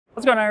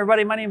What's going on,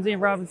 everybody? My name is Ian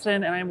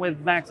Robinson and I'm with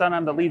Max on.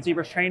 I'm the lead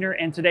ZBrush trainer,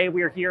 and today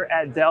we are here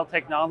at Dell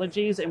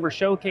Technologies and we're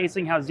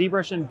showcasing how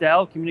ZBrush and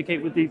Dell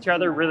communicate with each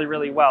other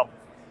really well.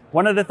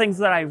 One of the things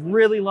that I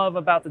really love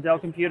about the Dell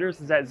computers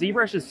is that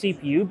ZBrush is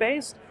CPU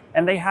based,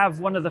 and they have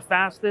one of the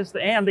fastest,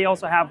 and they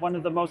also have one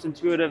of the most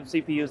intuitive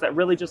CPUs that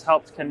really just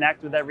helps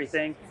connect with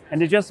everything,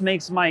 and it just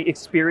makes my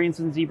experience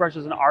in ZBrush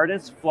as an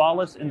artist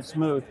flawless and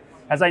smooth.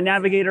 As I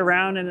navigate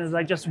around and as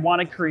I just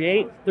want to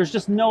create, there's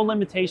just no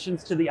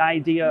limitations to the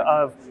idea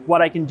of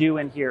what I can do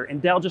in here,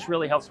 and Dell just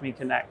really helps me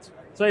connect.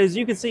 So as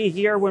you can see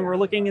here, when we're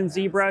looking in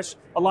ZBrush,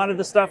 a lot of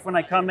the stuff when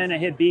I come in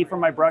and hit B for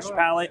my brush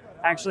palette,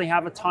 I actually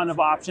have a ton of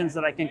options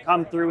that I can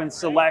come through and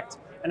select,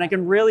 and I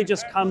can really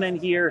just come in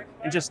here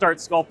and just start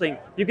sculpting.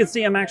 You can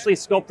see I'm actually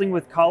sculpting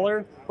with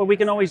color, but we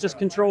can always just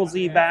Control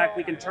Z back,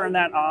 we can turn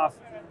that off.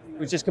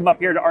 We just come up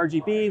here to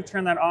RGB,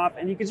 turn that off,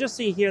 and you can just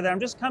see here that I'm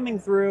just coming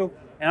through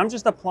and I'm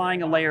just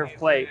applying a layer of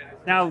clay.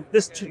 Now,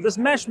 this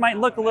mesh might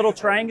look a little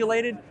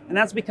triangulated, and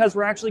that's because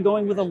we're actually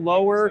going with a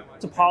lower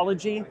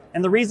topology.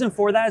 And the reason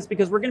for that is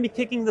because we're gonna be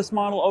kicking this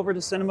model over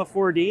to Cinema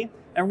 4D,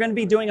 and we're gonna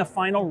be doing a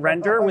final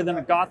render within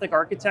a Gothic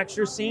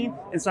architecture scene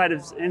inside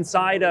of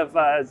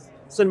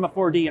Cinema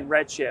 4D and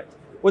Redshift.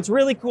 What's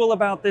really cool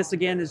about this,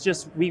 again, is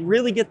just we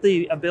really get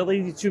the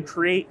ability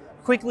to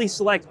quickly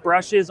select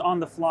brushes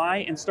on the fly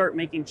and start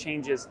making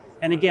changes.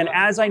 And again,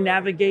 as I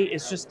navigate,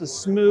 it's just a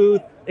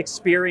smooth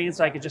experience.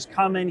 I could just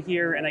come in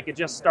here and I could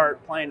just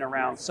start playing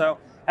around. So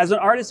as an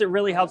artist, it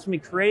really helps me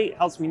create,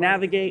 helps me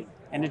navigate,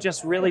 and it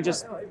just really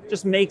just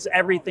makes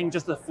everything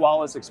just a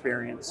flawless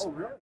experience.